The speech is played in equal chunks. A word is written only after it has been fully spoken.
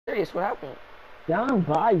Serious, what happened? Down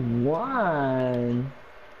by one.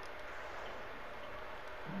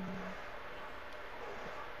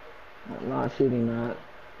 I'm not shooting that.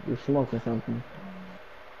 You're smoking something.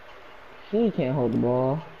 He can't hold the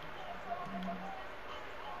ball.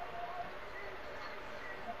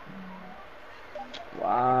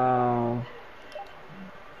 Wow.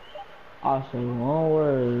 I'll say one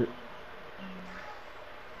word.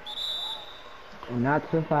 And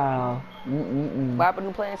that's a foul. What happened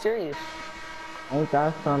to playing serious? Ain't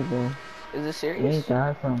that something? Is this serious? Ain't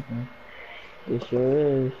that something? It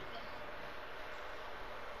sure is.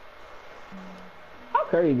 How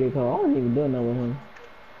Curry get called? I wasn't even doing that with him.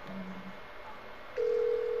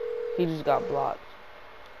 He just got blocked.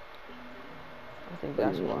 I think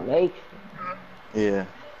that's why. Make. Yeah.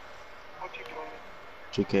 What you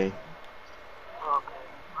doing? GK. Okay.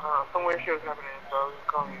 Some weird shit was happening, so I was just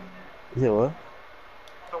calling you. You said what?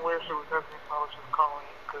 Some weird shit was happening, so I was just calling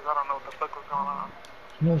you, because I don't know what the fuck was going on.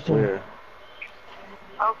 No, sir. Where?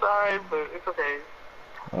 Outside, but it's okay.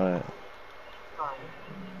 Alright. Alright.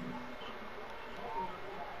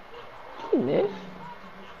 He missed.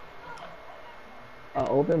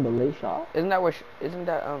 Open but late shot. Isn't that where? Isn't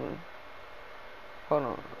that Hold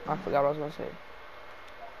on, I forgot what I was gonna say.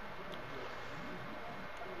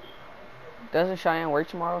 Doesn't Cheyenne work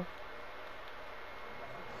tomorrow?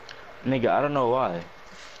 Nigga, I don't know why.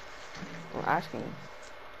 I'm asking.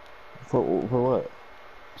 For what?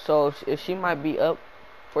 So if she might be up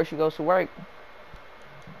before she goes to work.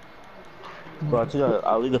 Bro, I told you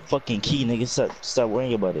I'll leave the fucking key, nigga. Stop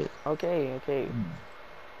worrying about it. Okay, okay.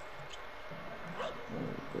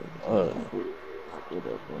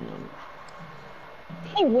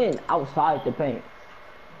 He went outside the paint.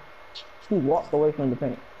 He walked away from the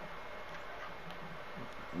paint.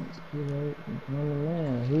 He right,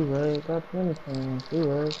 man. He right, got 20 pounds. He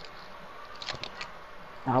right.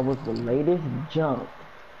 That was the latest jump.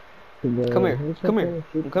 Come here, come here, I'm coming,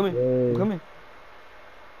 I'm coming.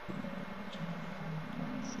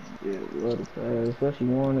 Yeah, what a pass. Especially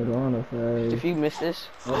wanted on a pass. If you miss this.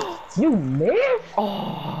 You missed?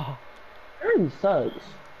 Oh. Really sucks.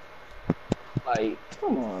 Like,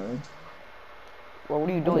 come on. Well, what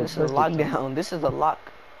are you doing? This is a lockdown. This is a lock.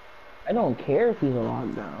 I don't care if he's a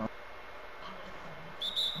lockdown.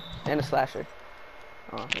 And a slasher.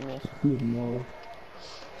 Oh, he missed. He's more.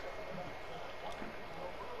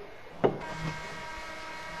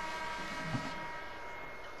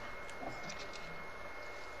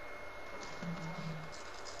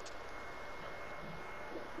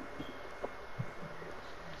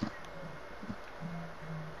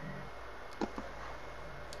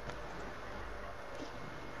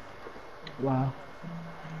 Wow.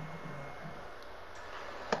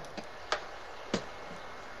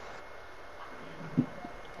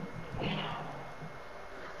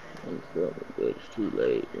 It's too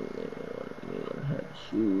late, and then I had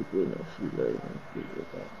shoes with no shoe later.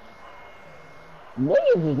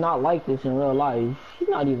 Williams is not like this in real life. He's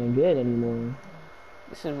not even good anymore.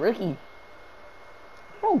 This is rookie.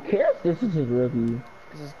 I don't care if this is his rookie.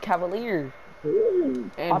 This is Cavalier. Really?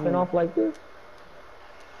 Popping off like this?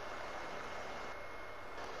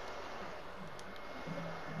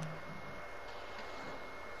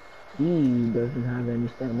 He doesn't have any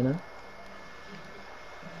stamina.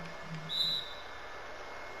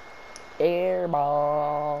 Air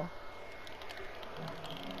ball.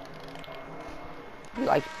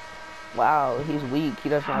 Like, wow, he's weak. He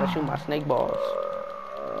doesn't know how to shoot my snake balls.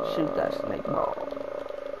 Shoot that snake ball.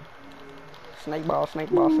 Snake ball, snake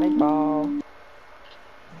ball, snake ball.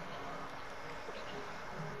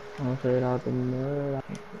 I'll say it out the mud.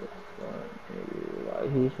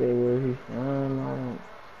 Like he said where he's from.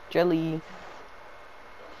 Jelly.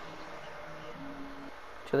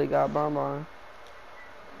 Jelly got bonbon.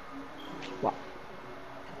 What?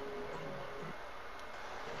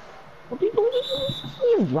 What are you doing?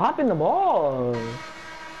 He's dropping the ball.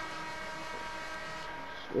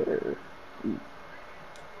 Sure.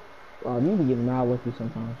 Wow, you be getting mad lucky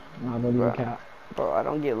sometimes. Nah, don't even count. Bro, I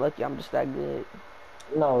don't get lucky. I'm just that good.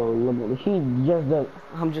 No, he just does.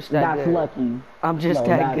 I'm just that good. That's lucky. I'm just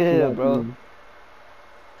that good, lucky. Bro.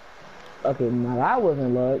 Okay, now that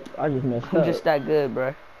wasn't luck. I just messed up. I'm just that good,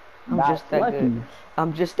 bro. I'm that's just that lucky. good.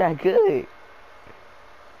 I'm just that good.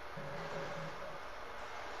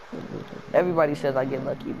 Everybody says I get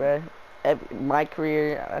lucky, bro. My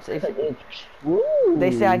career,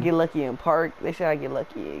 they say I get lucky in park. They say I get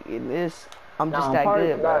lucky in this. I'm just that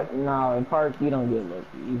good, bro. No, in park you don't get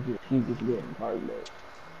lucky. You just get in park, but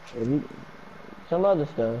if you, some other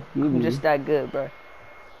stuff. I'm just that good, bro.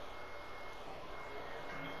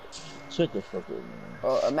 Shut the fuck up,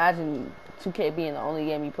 man. Imagine 2K being the only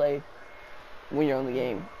game you play when you're on the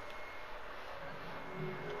game.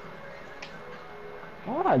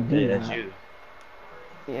 Why would I do Yeah, that? that's you.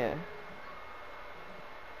 Yeah.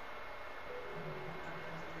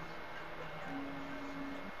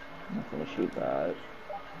 I'm not gonna shoot guys.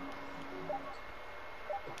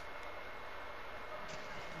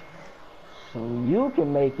 So you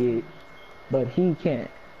can make it, but he can't.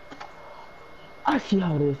 I see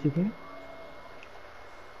how it is, you can.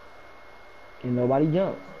 And nobody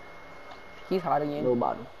jump. He's hot again.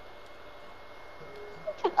 Nobody.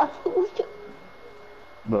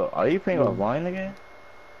 But are you playing offline again?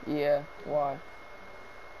 Yeah. Why?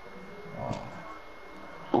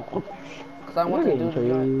 Oh. Cause I want the dude to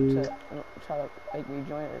join You're to try to make me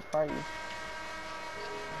join his party.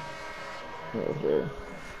 Okay.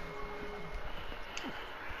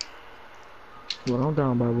 Well, I'm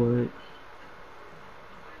down by what?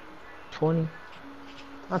 20?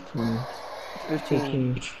 Not 20.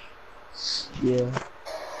 15. 15. Yeah.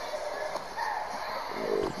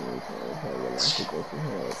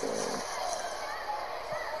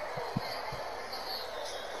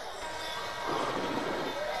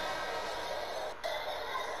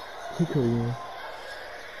 He could win.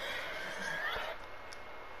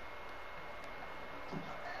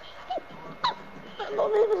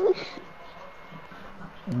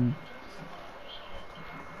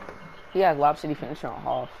 He has Lob City finisher on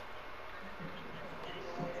Hoff.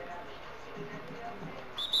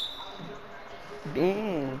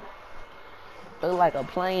 Damn. Look like a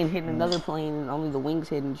plane hitting another plane and only the wings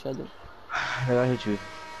hitting each other. I gotta hit you.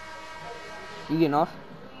 You getting off?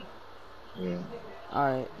 Yeah.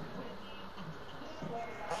 Alright.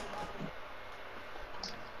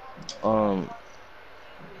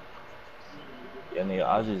 Yeah, nigga,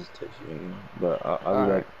 I'll just text you, nigga. But I'll be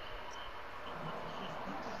Alright. back.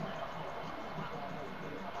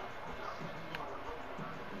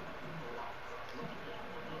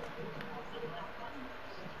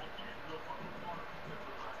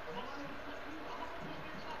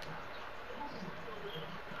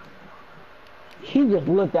 He just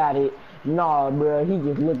looked at it. Nah, bro. He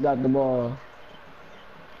just looked at the ball.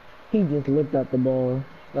 He just looked at the ball.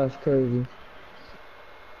 That's crazy.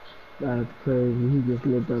 That's crazy. He just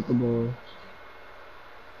looked at the ball.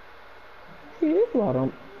 He is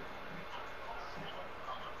bottom.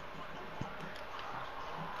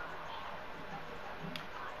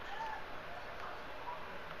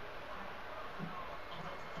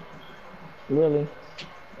 Really?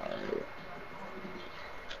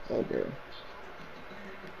 Okay.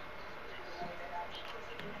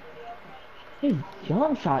 His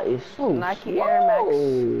jump shot is so Nike slow. Air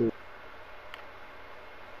Max.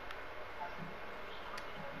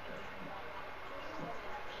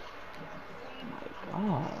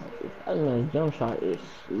 God, that man's jump shot is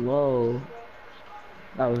slow.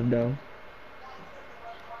 That was dumb.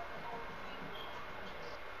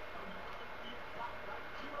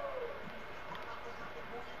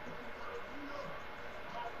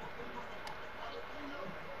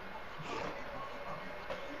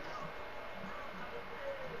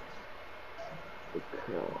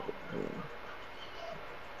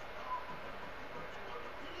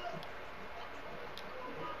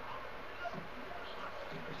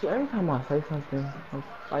 See, every time I say something,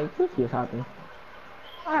 like, this just happened.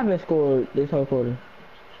 I haven't scored this whole quarter.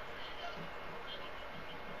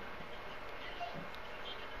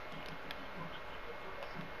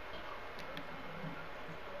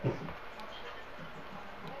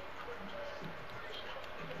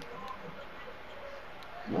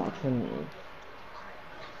 Watching me.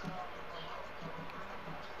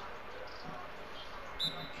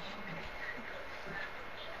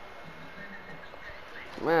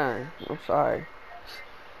 Man, I'm sorry.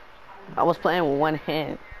 I was playing with one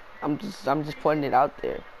hand. I'm just putting it out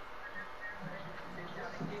there.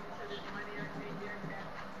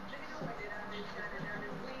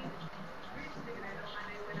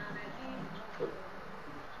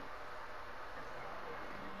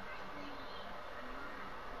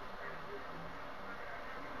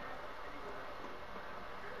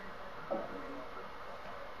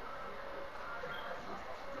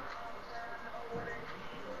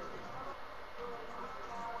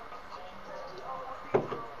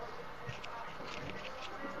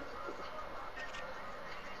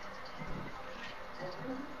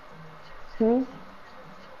 Hmm?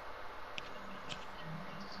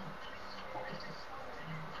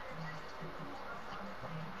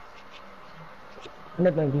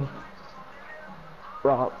 No, thank you.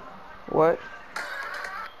 Rob, What?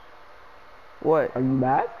 What? are you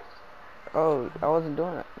back? Oh, I wasn't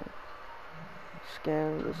doing it.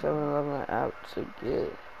 Scan the 7-Eleven app to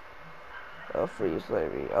get Oh, free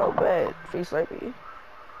Slurpee. Oh, bet. Free Slurpee.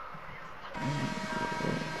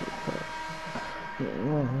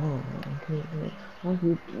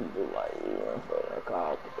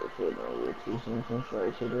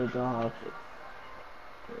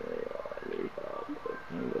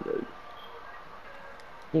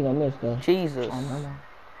 You gonna miss though. Jesus.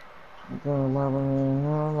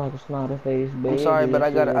 Like a snotty face, baby. I'm sorry, but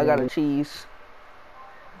I got a cheese.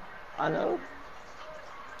 I know.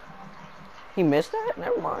 He missed that?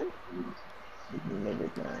 Never mind.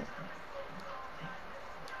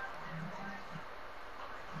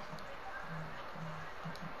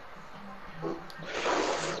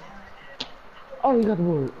 Oh, you got the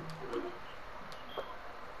word.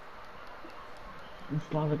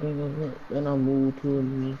 Then I moved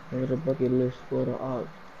to the bucket list for the odds.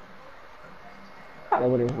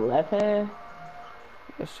 With his left hand?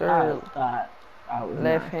 Yes, sir. I was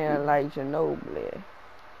Left hand like Ginobili.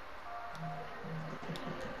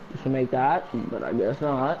 You should make that, but I guess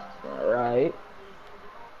not. Alright.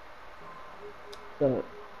 But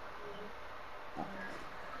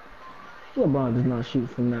LeBron does not shoot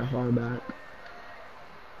from that far back.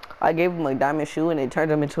 I gave him a diamond shoe and it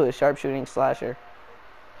turned him into a sharpshooting slasher.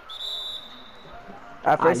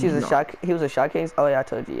 At first he was a shot king. Oh yeah, I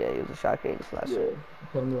told you, yeah, he was a shot king slasher. Yeah,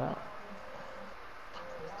 tell me that.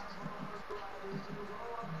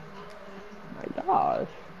 My gosh.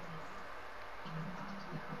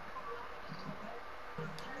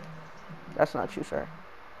 That's not you, sir.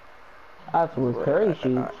 That's what Curry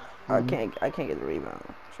shoots. I can't get the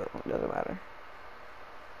rebound, so it doesn't matter.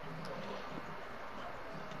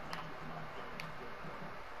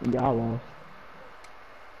 Y'all lost.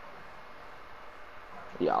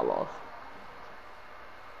 Y'all lost.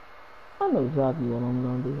 I know exactly what I'm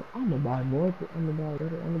gonna do. I'm gonna buy more. I'm gonna buy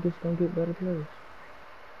better. I'm just gonna get better players.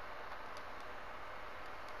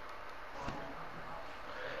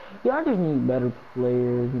 Yeah, I just need better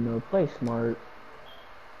players. You know, play smart.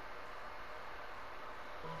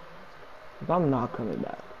 Cause I'm not coming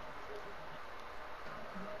back.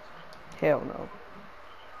 Hell no.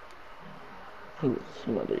 He was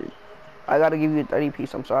smothered. I gotta give you a 30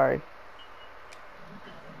 piece. I'm sorry.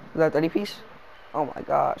 Is that 30 piece? Oh my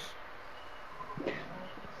gosh.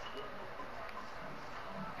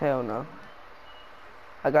 Hell no.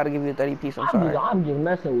 I gotta give you a 30 piece. I'm sorry. I'm just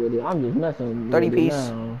messing with it. I'm just messing with 30 it piece.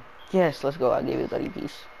 now. Yes, let's go. I'll give you a 30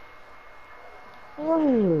 piece.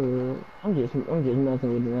 I'm just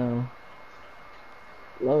messing with it now.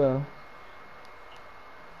 Logo.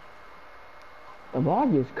 The ball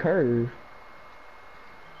just curved.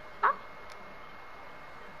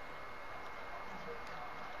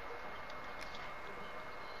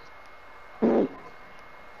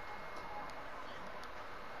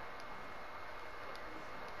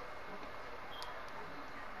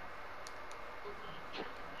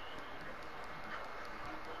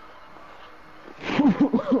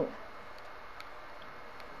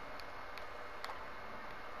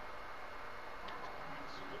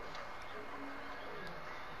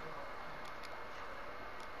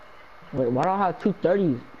 Wait, why don't I have 2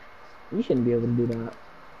 30s? You shouldn't be able to do that.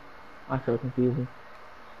 That's so confusing.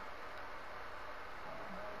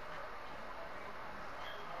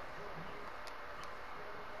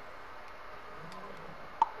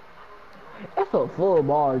 That's a full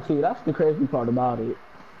bar too. That's the crazy part about it.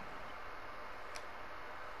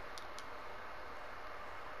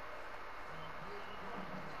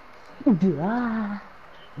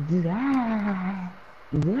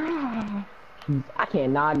 I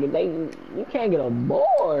cannot get you can't get a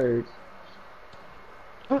board.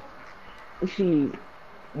 See,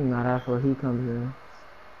 nah, that's where he comes in.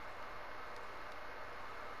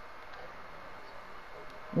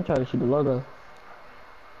 I'm trying to shoot the logo.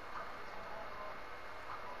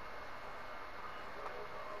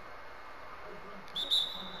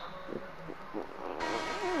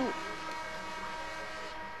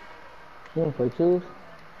 You want to play twos?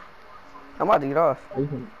 I'm about to get off.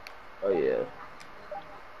 Oh yeah.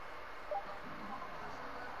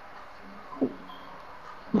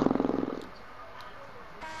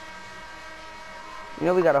 You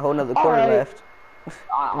know we got a whole nother quarter left.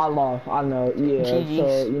 I lost. I know. Yeah. GG's.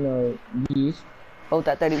 So you know, geez. Hold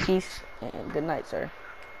that 30 piece. And good night, sir.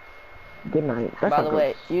 Good night. By the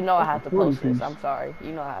way, you know I have to post this. I'm sorry.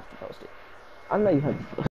 You know I have to post it. I know you have to.